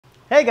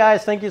Hey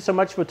guys, thank you so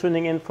much for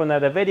tuning in for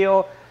another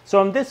video.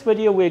 So in this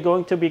video we're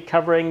going to be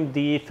covering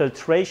the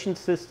filtration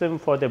system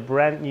for the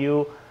brand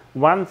new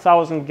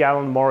 1000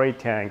 gallon Moray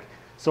tank.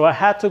 So I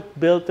had to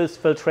build this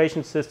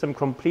filtration system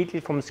completely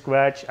from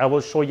scratch. I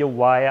will show you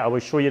why. I will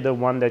show you the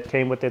one that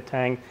came with the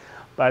tank.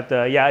 But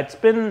yeah, it's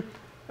been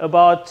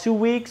about 2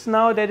 weeks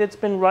now that it's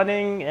been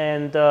running,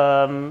 and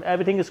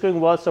everything is going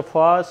well so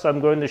far. So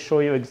I'm going to show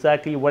you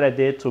exactly what I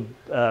did to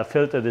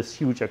filter this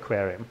huge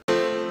aquarium.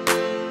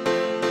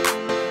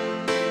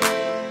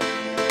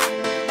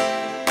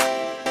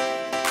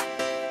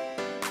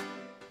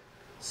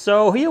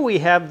 So here we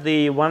have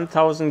the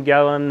 1000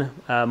 gallon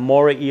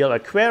Moray Eel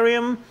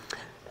aquarium,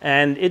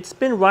 and it's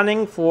been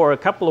running for a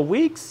couple of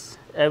weeks.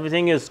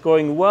 Everything is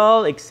going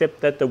well, except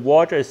that the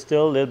water is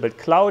still a little bit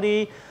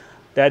cloudy.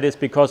 That is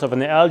because of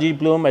an algae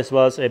bloom as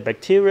well as a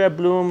bacteria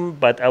bloom,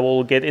 but I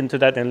will get into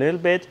that in a little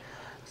bit.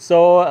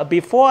 So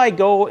before I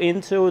go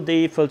into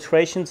the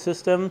filtration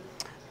system,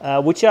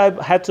 which I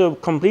had to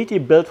completely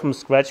build from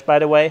scratch, by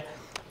the way,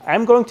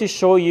 I'm going to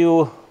show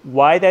you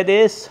why that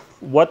is,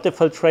 what the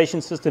filtration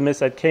system is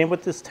that came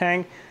with this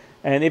tank,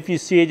 and if you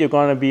see it, you're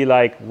going to be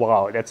like,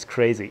 wow, that's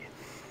crazy.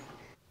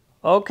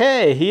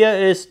 Okay, here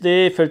is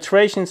the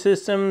filtration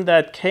system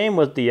that came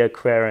with the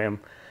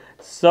aquarium.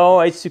 So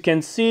as you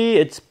can see,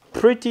 it's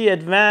pretty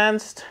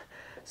advanced.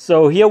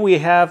 So here we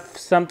have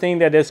something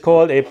that is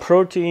called a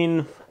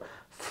protein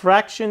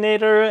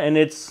fractionator, and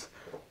it's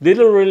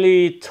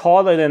literally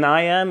taller than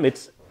I am.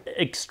 It's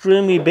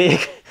extremely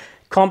big,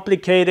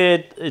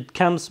 complicated. It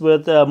comes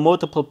with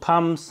multiple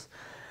pumps.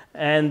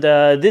 And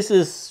this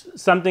is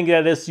something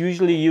that is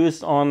usually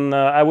used on,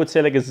 I would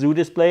say, like a zoo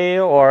display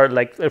or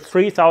like a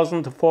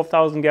 3,000 to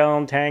 4,000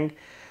 gallon tank.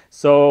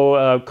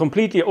 So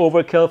completely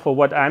overkill for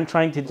what I'm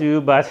trying to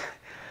do. But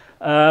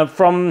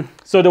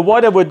so the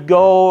water would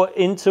go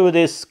into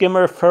this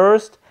skimmer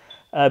first,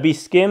 be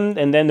skimmed,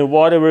 and then the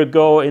water will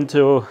go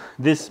into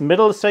this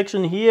middle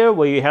section here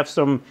where you have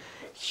some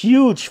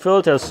huge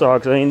filter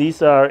socks. I mean,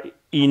 these are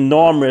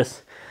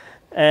enormous.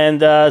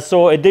 And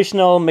so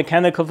additional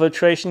mechanical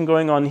filtration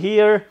going on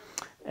here.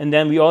 And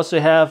then we also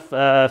have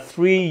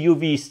 3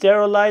 UV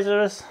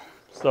sterilizers.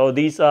 So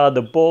these are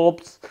the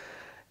bulbs.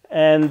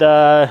 And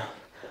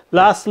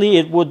lastly,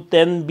 it would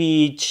then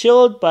be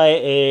chilled by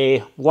a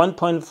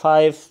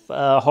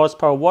 1.5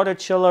 horsepower water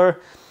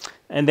chiller.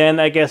 And then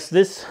I guess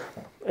this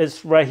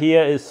is right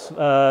here is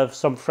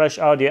some fresh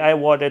RDI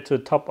water to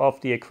top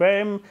off the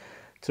aquarium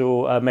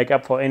to make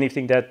up for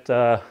anything that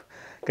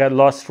got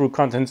lost through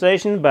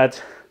condensation.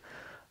 But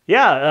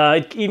yeah,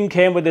 it even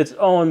came with its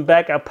own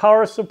backup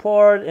power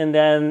support, and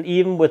then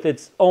even with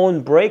its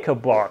own breaker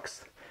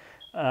box,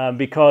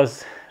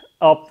 because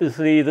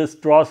obviously this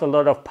draws a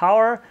lot of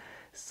power.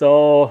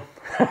 So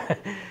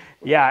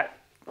yeah,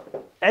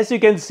 as you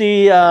can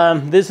see,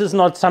 this is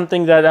not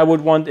something that I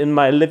would want in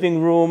my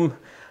living room.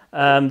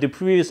 The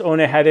previous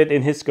owner had it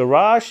in his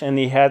garage, and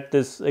he had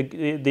this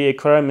the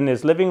aquarium in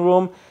his living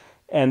room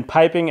and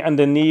piping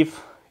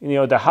underneath,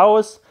 the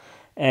house.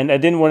 And I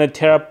didn't want to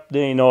tear up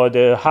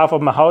the half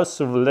of my house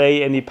to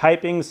lay any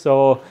piping,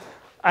 so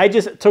I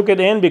just took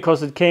it in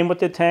because it came with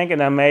the tank, and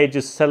I may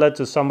just sell it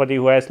to somebody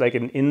who has like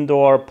an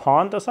indoor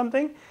pond or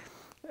something.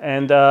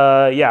 And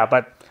yeah,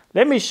 but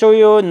let me show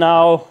you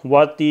now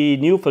what the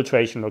new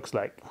filtration looks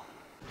like.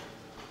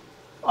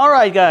 All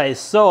right, guys,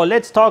 so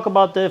let's talk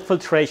about the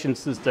filtration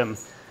system.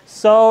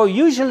 So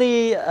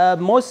usually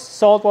most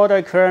saltwater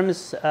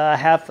aquariums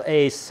have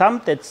a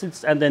sump that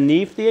sits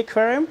underneath the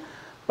aquarium.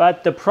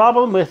 But the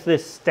problem with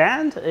this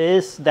stand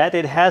is that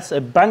it has a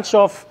bunch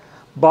of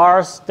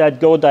bars that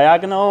go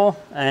diagonal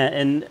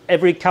and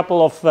every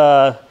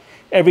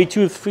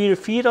 2-3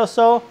 feet or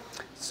so.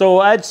 So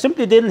I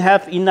simply didn't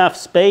have enough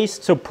space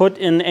to put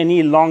in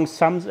any long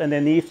sumps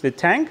underneath the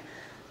tank.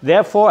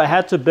 Therefore, I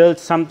had to build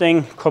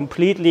something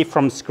completely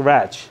from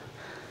scratch.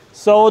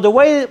 So the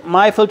way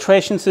my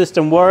filtration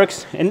system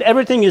works, and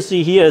everything you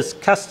see here is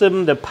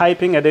custom, the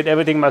piping, I did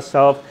everything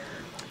myself.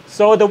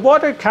 So the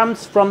water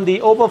comes from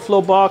the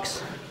overflow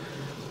box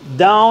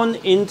down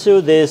into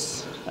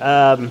this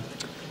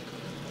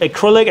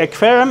acrylic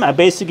aquarium. I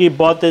basically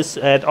bought this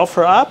at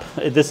OfferUp.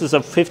 This is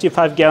a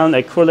 55 gallon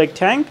acrylic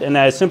tank, and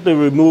I simply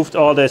removed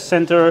all the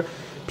center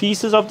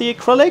pieces of the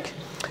acrylic.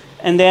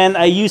 And then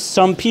I used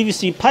some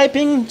PVC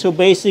piping to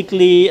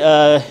basically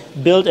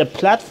build a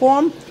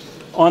platform.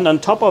 On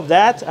top of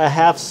that, I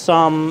have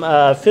some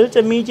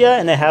filter media,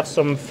 and I have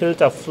some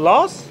filter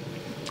floss.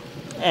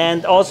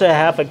 And also I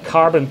have a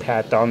carbon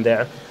pad down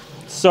there.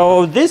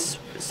 So this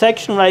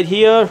section right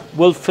here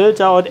will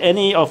filter out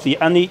any of the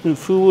uneaten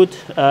food,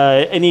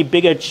 any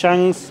bigger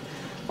chunks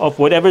of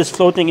whatever is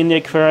floating in the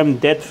aquarium,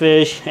 dead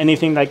fish,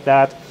 anything like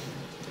that.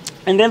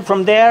 And then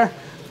from there,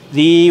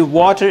 the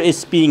water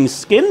is being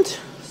skimmed.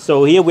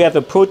 So here we have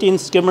a protein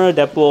skimmer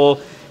that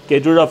will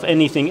get rid of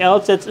anything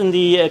else that's in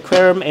the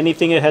aquarium,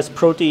 anything that has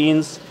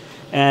proteins.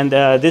 And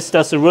this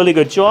does a really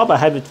good job. I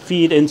have it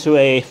feed into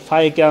a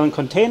 5 gallon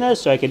container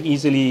so I can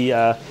easily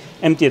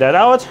empty that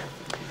out.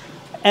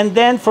 And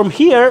then from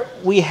here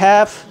we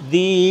have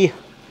the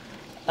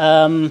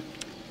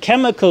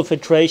chemical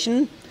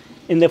filtration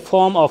in the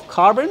form of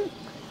carbon,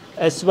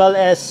 as well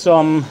as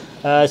some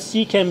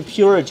C-chem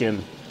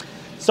purigen.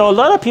 So a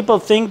lot of people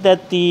think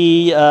that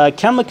the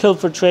chemical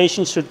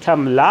filtration should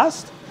come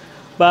last,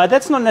 but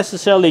that's not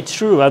necessarily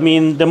true. I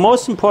mean, the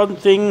most important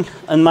thing,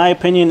 in my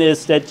opinion,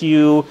 is that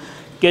you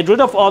get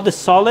rid of all the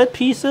solid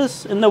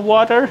pieces in the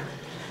water,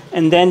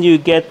 and then you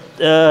get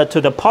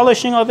to the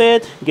polishing of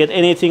it, get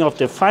anything of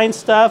the fine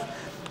stuff,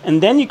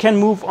 and then you can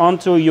move on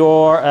to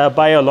your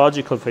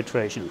biological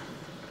filtration.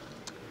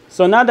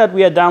 So now that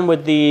we are done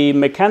with the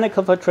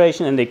mechanical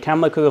filtration and the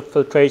chemical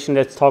filtration,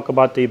 let's talk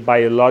about the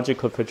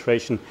biological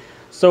filtration.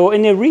 So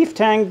in a reef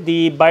tank,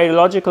 the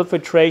biological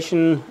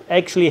filtration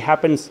actually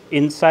happens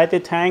inside the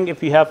tank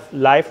if you have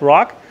live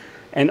rock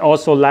and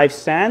also live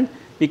sand,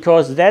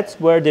 because that's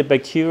where the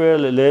bacteria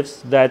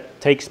lives that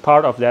takes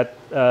part of that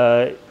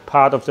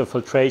part of the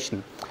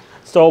filtration.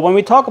 So when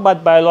we talk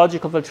about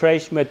biological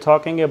filtration, we're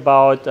talking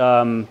about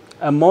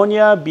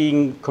ammonia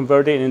being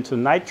converted into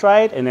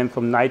nitrite, and then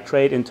from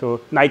nitrite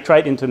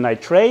into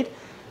nitrate,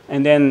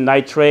 and then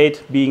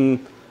nitrate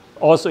being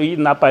also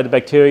eaten up by the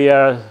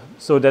bacteria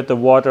so that the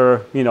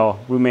water,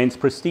 remains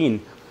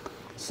pristine.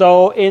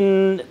 So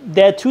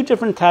there are two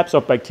different types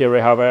of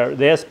bacteria, however.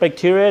 There's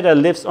bacteria that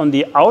lives on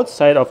the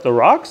outside of the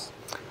rocks,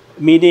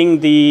 meaning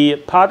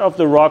the part of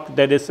the rock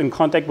that is in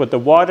contact with the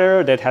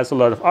water, that has a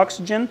lot of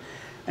oxygen.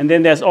 And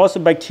then there's also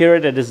bacteria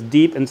that is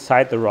deep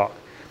inside the rock.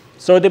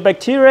 So the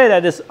bacteria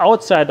that is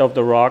outside of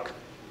the rock,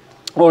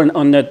 or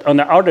on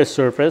the outer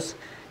surface,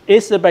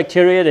 is the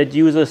bacteria that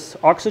uses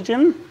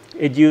oxygen.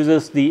 It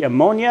uses the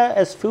ammonia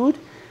as food.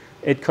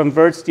 It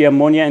converts the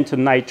ammonia into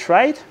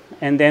nitrite,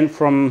 and then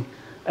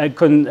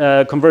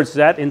converts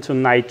that into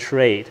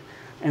nitrate.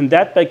 And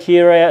that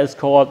bacteria is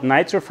called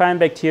nitrophile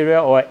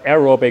bacteria or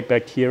aerobic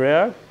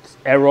bacteria.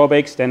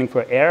 Aerobic standing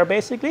for air,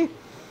 basically.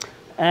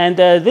 And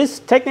this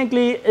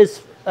technically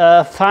is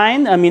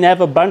fine. I mean, I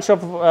have a bunch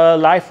of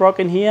live rock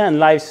in here and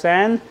live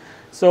sand.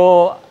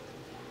 So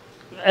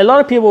a lot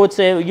of people would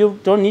say you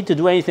don't need to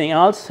do anything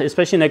else,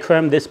 especially in an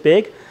aquarium this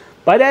big.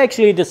 But I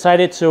actually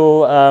decided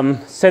to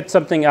set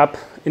something up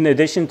in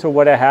addition to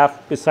what I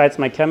have besides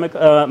my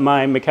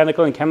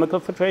mechanical and chemical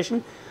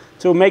filtration,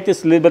 to make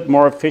this a little bit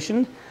more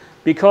efficient,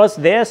 because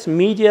there's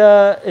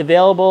media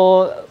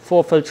available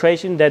for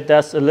filtration that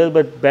does a little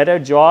bit better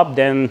job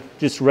than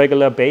just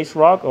regular base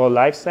rock or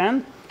live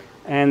sand.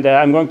 And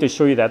I'm going to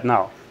show you that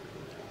now.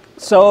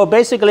 So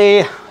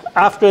basically,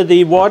 after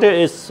the water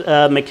is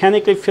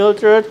mechanically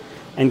filtered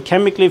and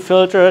chemically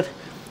filtered,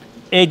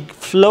 it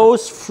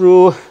flows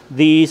through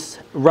these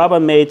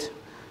Rubbermaid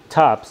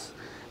tubs.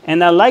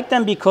 And I like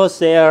them because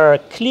they are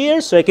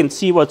clear, so I can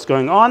see what's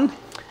going on.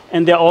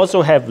 And they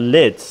also have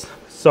lids.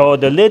 So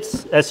the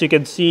lids, as you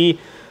can see,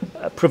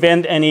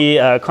 prevent any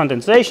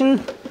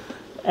condensation.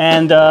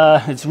 And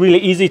it's really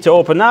easy to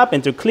open up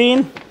and to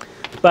clean.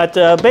 But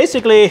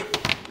basically,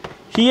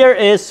 here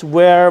is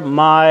where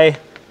my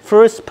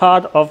first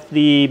part of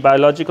the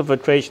biological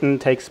filtration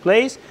takes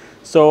place.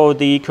 So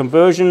the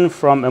conversion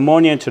from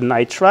ammonia into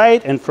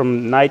nitrite and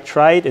from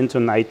nitrite into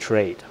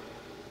nitrate.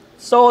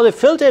 So the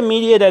filter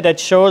media that it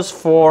shows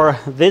for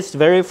this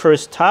very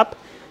first tub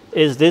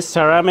is this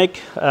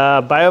ceramic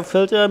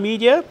biofilter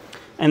media.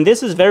 And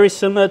this is very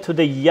similar to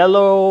the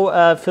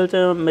yellow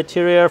filter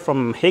material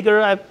from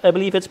Higger, I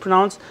believe it's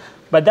pronounced.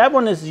 But that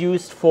one is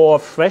used for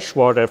fresh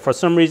water. For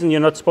some reason, you're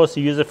not supposed to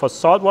use it for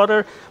salt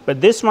water. But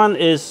this one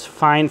is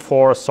fine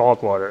for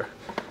salt water.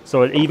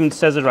 So it even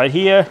says it right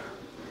here,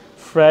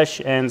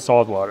 fresh and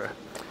salt water.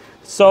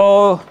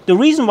 So the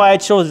reason why I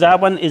chose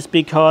that one is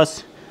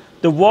because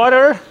the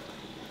water,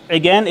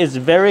 again, is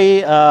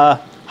very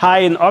high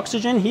in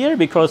oxygen here,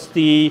 because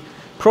the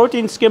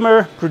protein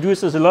skimmer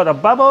produces a lot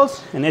of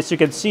bubbles. And as you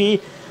can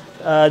see,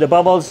 the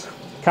bubbles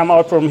come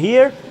out from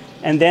here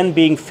and then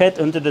being fed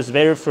into this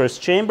very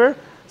first chamber.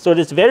 So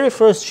this very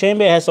first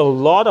chamber has a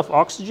lot of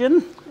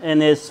oxygen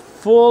and is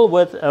full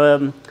with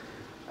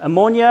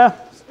ammonia.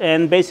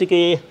 And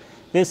basically,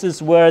 this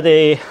is where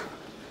the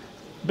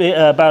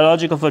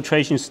biological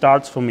filtration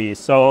starts for me.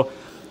 So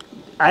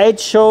I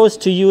chose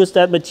to use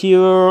that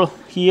material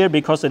here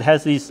because it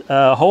has these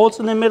holes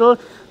in the middle.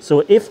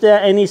 So if there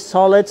are any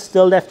solids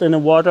still left in the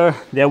water,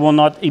 they will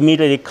not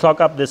immediately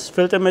clog up this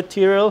filter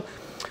material.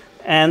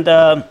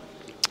 And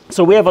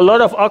so we have a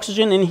lot of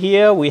oxygen in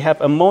here. We have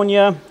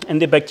ammonia,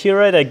 and the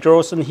bacteria that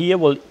grows in here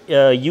will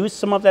use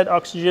some of that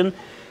oxygen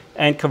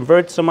and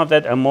convert some of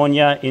that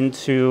ammonia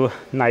into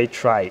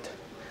nitrite.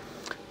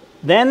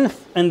 Then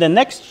in the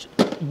next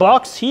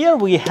box here,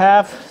 we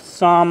have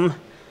some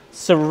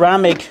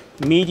ceramic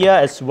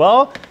media as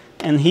well.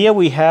 And here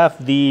we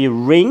have the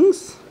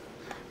rings,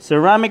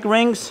 ceramic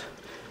rings,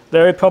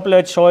 very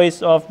popular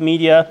choice of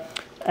media.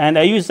 And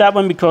I use that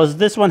one because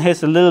this one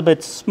has a little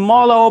bit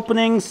smaller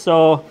openings,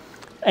 so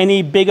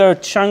any bigger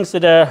chunks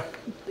that are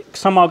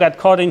somehow got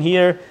caught in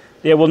here,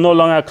 they will no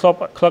longer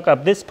clog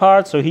up this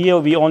part. So here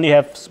we only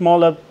have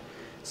smaller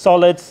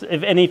solids,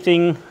 if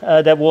anything,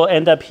 that will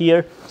end up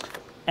here.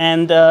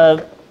 And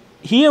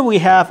here we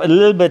have a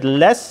little bit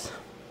less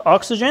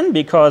oxygen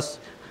because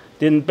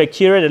The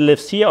bacteria that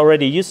lives here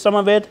already used some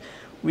of it.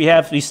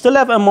 We still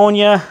have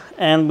ammonia,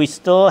 and we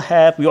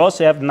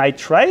also have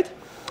nitrite.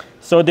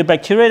 So the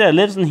bacteria that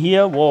lives in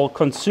here will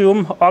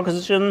consume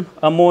oxygen,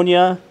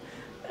 ammonia,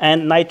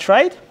 and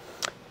nitrite.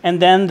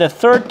 And then the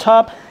third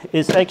top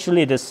is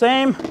actually the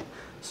same.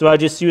 So I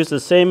just use the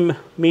same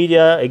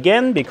media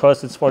again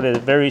because it's for the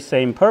very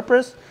same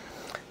purpose.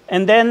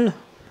 And then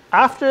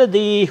after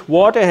the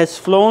water has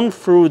flown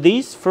through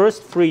these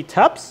first 3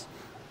 tubs,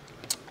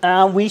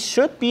 we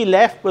should be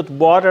left with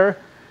water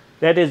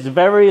that is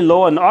very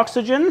low in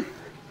oxygen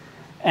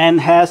and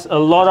has a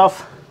lot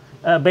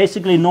of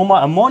basically no more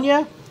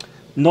ammonia,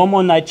 no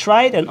more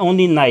nitrite, and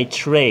only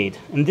nitrate.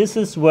 And this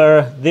is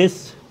where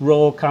this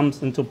row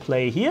comes into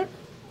play here.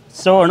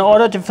 So in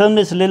order to film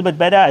this a little bit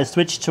better, I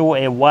switched to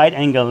a wide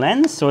angle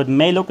lens. So it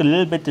may look a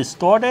little bit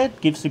distorted,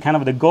 gives you kind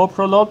of the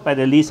GoPro look, but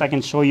at least I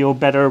can show you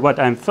better what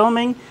I'm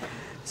filming.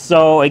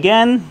 So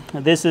again,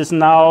 this is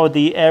now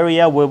the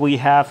area where we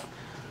have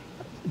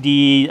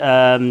the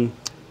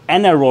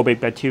anaerobic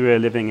bacteria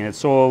living in it.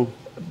 So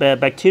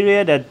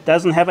bacteria that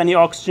doesn't have any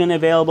oxygen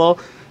available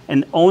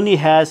and only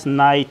has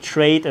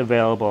nitrate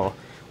available,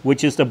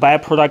 which is the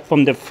byproduct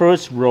from the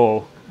first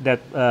row that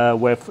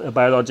where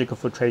biological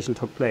filtration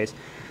took place.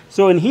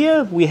 So in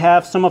here we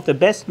have some of the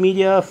best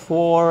media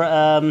for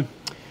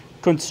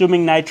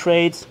consuming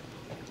nitrates.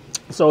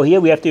 So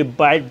here we have the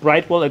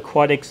Brightwell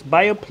Aquatics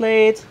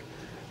bioplate.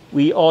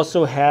 We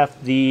also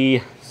have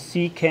the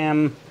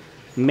CCAM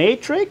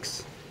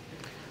matrix,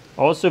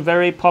 also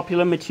very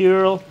popular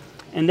material.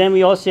 And then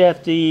we also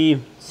have the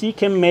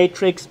CCAM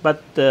matrix,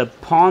 but the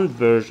pond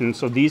version.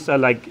 So these are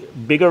like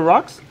bigger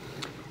rocks,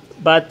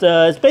 but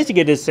it's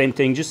basically the same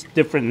thing, just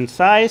different in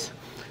size.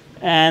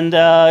 And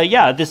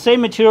yeah, the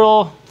same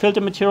material, filter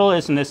material,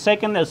 is in the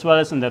second as well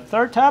as in the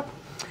third tub.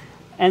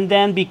 And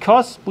then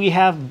because we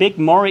have big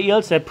moray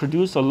eels that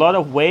produce a lot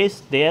of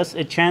waste, there's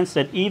a chance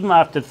that even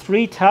after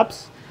 3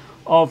 tubs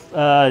of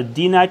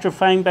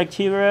denitrifying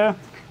bacteria,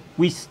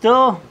 we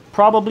still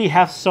probably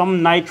have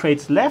some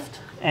nitrates left.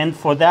 And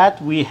for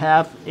that, we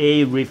have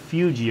a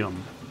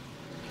refugium.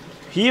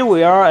 Here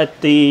we are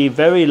at the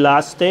very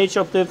last stage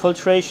of the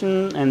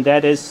filtration, and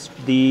that is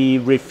the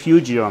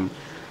refugium.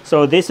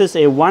 So this is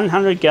a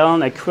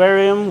 100-gallon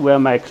aquarium where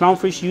my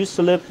clownfish used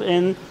to live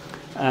in,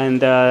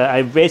 and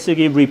I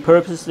basically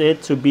repurposed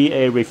it to be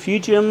a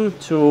refugium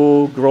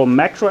to grow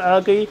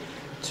macroalgae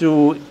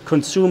to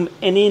consume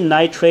any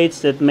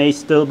nitrates that may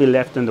still be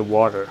left in the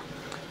water.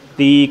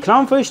 The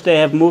clownfish, they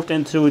have moved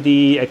into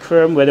the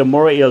aquarium where the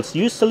moray eels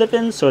used to live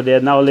in, so they're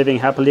now living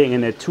happily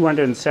in a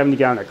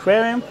 270-gallon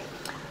aquarium.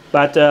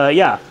 But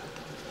yeah,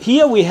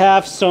 here we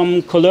have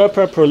some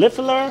Caulerpa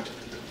prolifilar,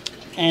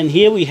 and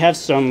here we have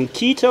some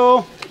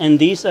keto, and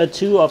these are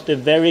 2 of the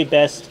very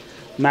best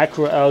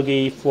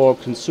macroalgae for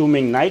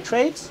consuming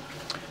nitrates.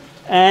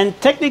 And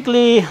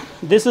technically,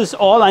 this is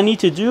all I need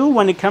to do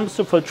when it comes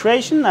to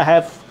filtration. I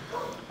have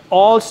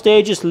all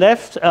stages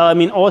left,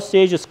 all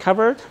stages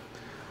covered.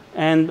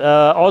 And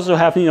also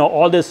have,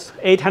 all this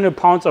 800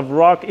 pounds of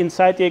rock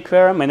inside the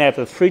aquarium, and I have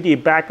a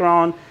 3D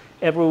background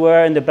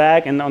everywhere in the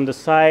back and on the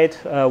side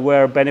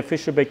where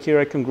beneficial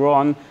bacteria can grow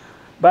on.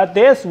 But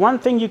there's one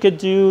thing you could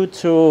do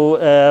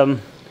to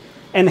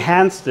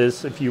enhance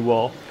this, if you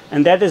will,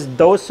 and that is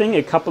dosing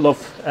a couple of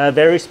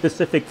very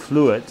specific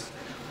fluids.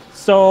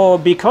 So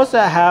because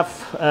I have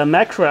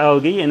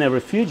macroalgae in a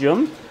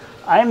refugium,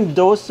 I'm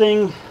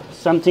dosing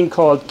something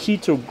called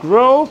Keto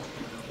Grow,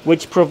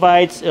 which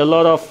provides a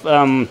lot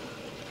of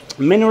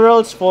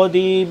minerals for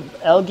the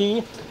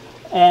algae.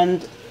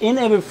 And in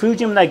a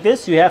refugium like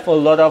this, you have a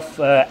lot of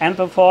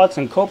amphipods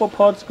and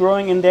copepods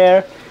growing in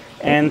there.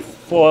 And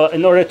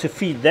in order to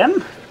feed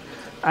them,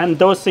 I'm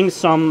dosing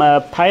some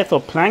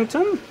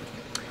phytoplankton.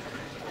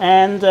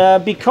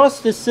 And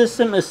because this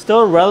system is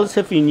still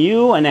relatively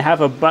new and I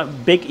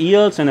have big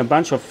eels and a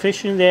bunch of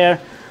fish in there,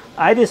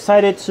 I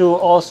decided to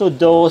also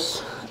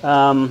dose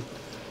an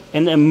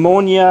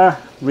ammonia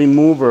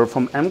remover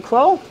from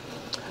mQuel.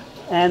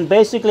 And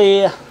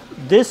basically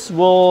this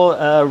will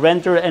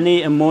render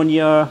any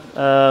ammonia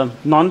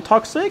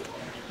non-toxic,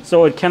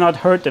 so it cannot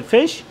hurt the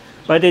fish,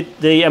 but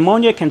the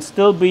ammonia can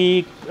still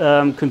be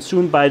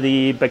consumed by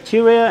the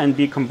bacteria and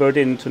be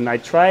converted into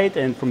nitrite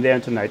and from there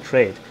into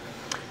nitrate.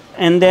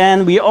 And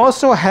then we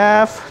also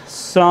have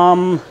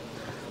some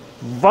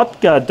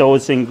vodka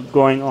dosing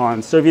going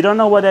on. So if you don't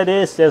know what that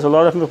is, there's a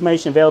lot of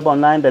information available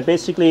online, but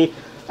basically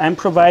I'm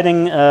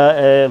providing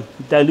a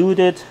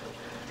diluted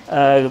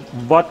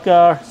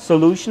vodka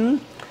solution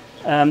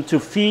to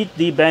feed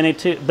the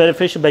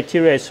beneficial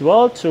bacteria as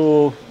well,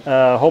 to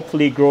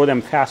hopefully grow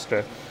them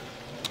faster.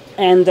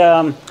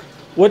 And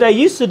what I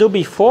used to do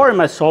before in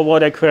my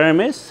saltwater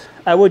aquarium is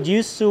I would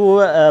used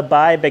to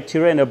buy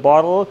bacteria in a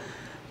bottle,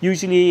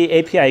 usually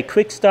API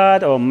Quick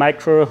Start or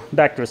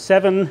Microbacter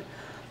 7,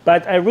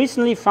 but I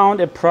recently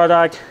found a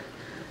product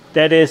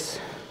that is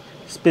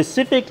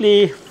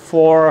specifically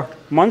for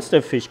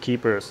monster fish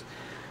keepers.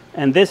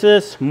 And this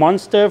is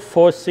Monster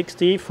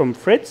 460 from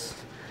Fritz.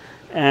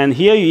 And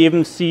here you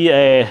even see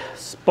a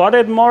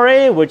spotted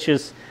moray, which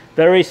is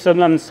very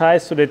similar in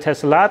size to the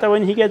tessellata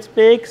when he gets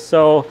big.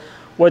 So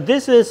what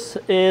this is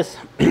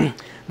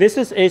this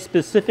is a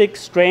specific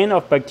strain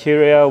of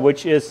bacteria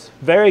which is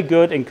very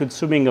good in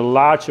consuming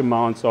large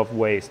amounts of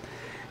waste.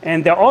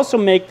 And they also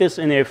make this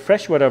in a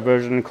freshwater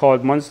version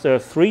called Monster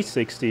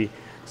 360.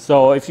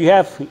 So if you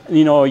have,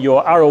 you know,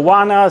 your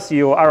arowanas,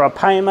 your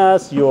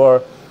arapaimas,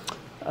 your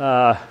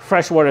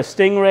freshwater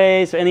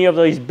stingrays, any of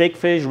these big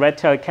fish,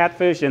 red-tailed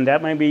catfish, then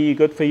that might be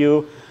good for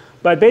you.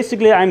 But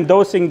basically, I'm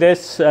dosing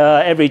this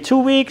every 2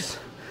 weeks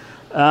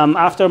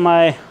after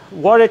my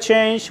water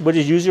change, which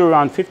is usually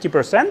around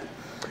 50%.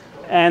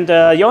 And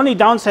the only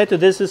downside to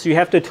this is you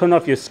have to turn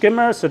off your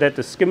skimmer so that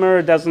the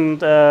skimmer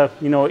doesn't,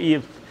 you know,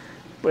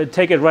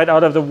 take it right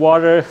out of the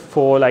water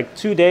for like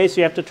 2 days.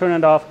 You have to turn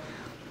it off.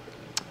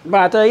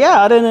 But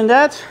yeah, other than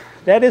that,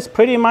 that is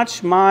pretty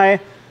much my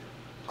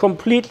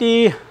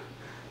completely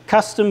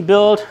custom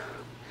built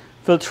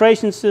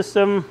filtration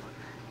system.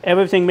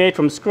 Everything made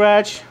from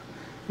scratch.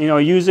 You know,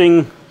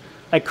 using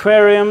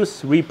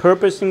aquariums,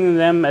 repurposing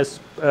them as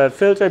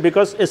filter,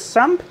 because a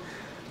sump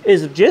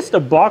is just a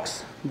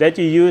box that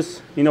you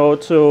use, you know,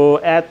 to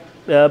add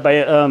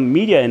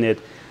media in it.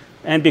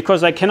 And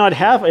because I cannot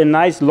have a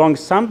nice long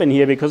sump in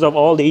here because of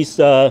all these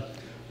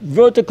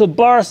vertical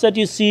bars that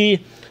you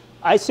see,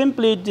 I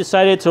simply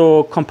decided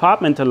to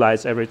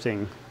compartmentalize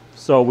everything.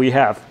 So we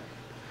have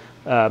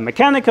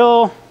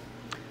mechanical,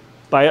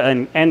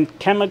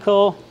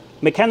 chemical,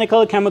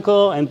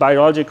 and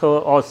biological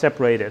all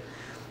separated.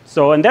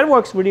 So, and that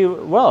works really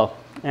well.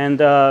 And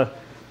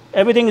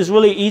everything is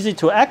really easy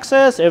to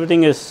access.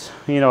 Everything is,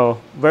 you know,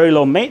 very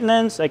low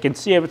maintenance. I can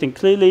see everything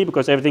clearly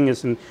because everything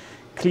is in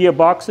clear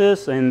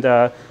boxes. And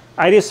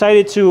I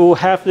decided to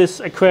have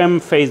this aquarium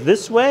face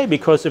this way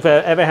because if I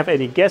ever have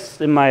any guests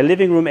in my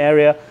living room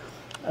area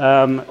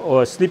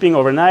or sleeping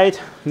overnight,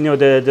 you know,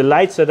 the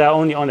lights that are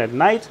only on at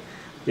night,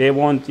 they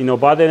won't, you know,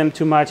 bother them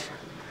too much.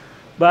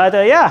 But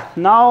yeah,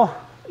 now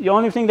the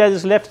only thing that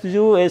is left to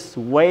do is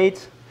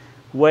wait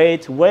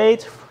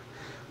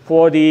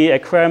for the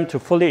aquarium to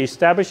fully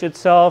establish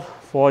itself,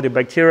 for the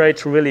bacteria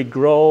to really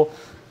grow,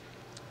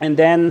 and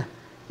then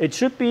it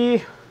should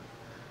be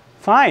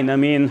fine. I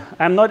mean,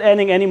 I'm not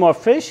adding any more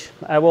fish.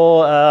 I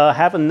will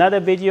have another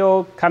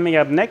video coming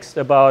up next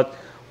about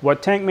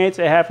what tank mates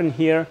I have in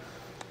here.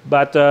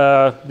 But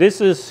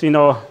this is, you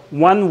know,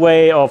 one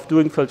way of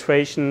doing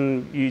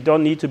filtration. You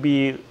don't need to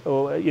be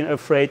you know,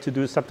 afraid to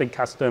do something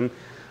custom.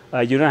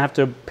 You don't have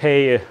to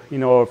pay, you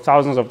know,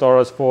 thousands of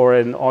dollars for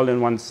an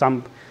all-in-one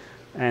sump.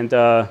 And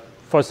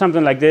for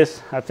something like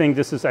this, I think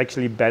this is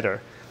actually better.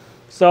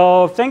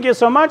 So thank you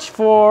so much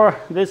for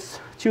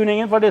tuning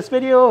in for this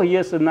video.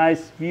 Here's a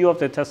nice view of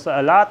the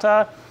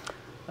tessellata.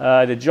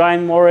 The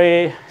giant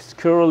moray is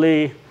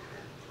currently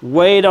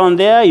way down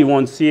there. You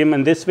won't see him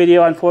in this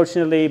video,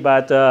 unfortunately,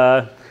 but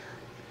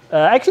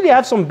actually I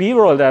have some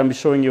B-roll that I'm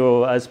showing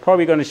you. It's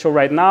probably going to show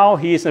right now.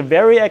 He's a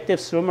very active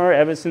swimmer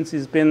ever since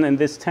he's been in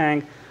this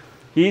tank.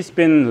 He's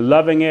been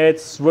loving it,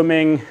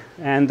 swimming,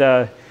 and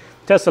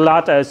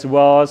tessellata as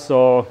well.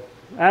 So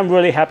I'm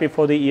really happy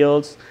for the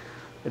eels.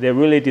 They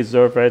really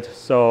deserve it.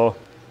 So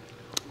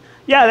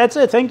yeah, that's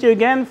it. Thank you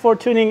again for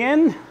tuning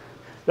in.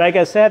 Like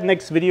I said,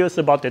 next video is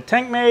about the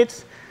tank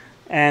mates.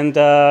 And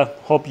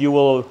hope you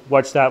will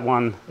watch that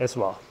one as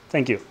well.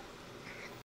 Thank you.